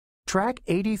Track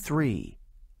 83.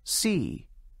 C.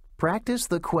 Practice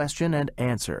the question and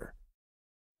answer.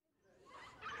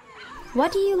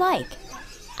 What do you like?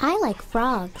 I like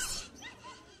frogs.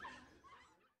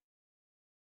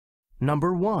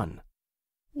 Number 1.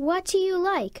 What do you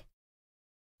like?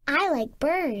 I like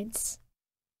birds.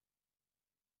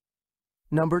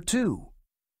 Number 2.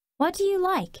 What do you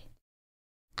like?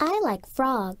 I like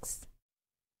frogs.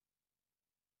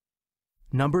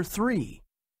 Number 3.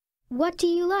 What do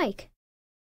you like?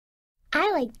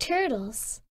 I like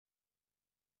turtles.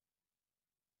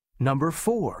 Number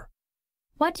 4.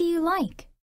 What do you like?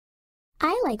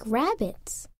 I like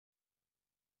rabbits.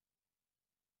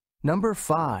 Number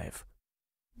 5.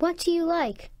 What do you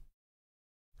like?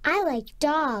 I like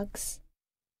dogs.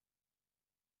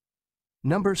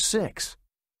 Number 6.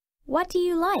 What do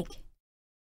you like?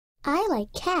 I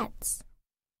like cats.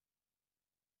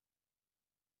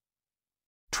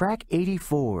 Track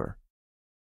 84.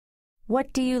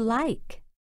 What do you like?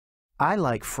 I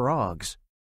like frogs.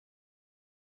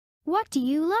 What do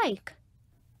you like?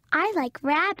 I like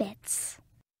rabbits.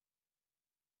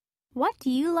 What do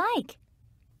you like?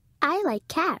 I like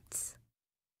cats.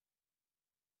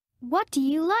 What do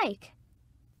you like?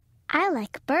 I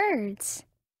like birds.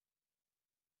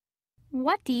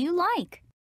 What do you like?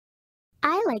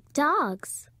 I like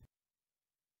dogs.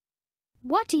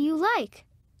 What do you like?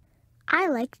 I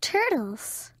like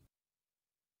turtles.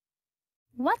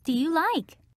 What do you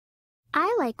like?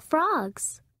 I like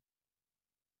frogs.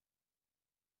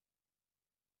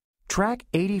 Track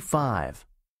 85.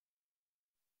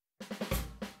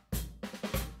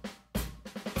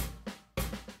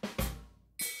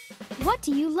 What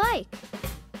do you like?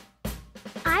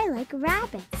 I like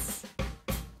rabbits.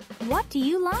 What do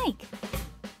you like?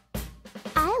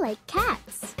 I like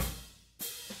cats.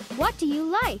 What do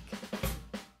you like?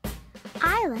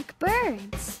 I like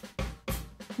birds.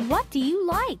 What do you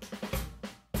like?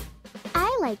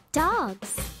 I like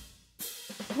dogs.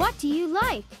 What do you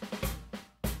like?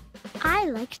 I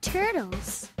like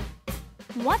turtles.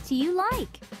 What do you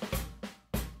like?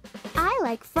 I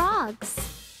like frogs.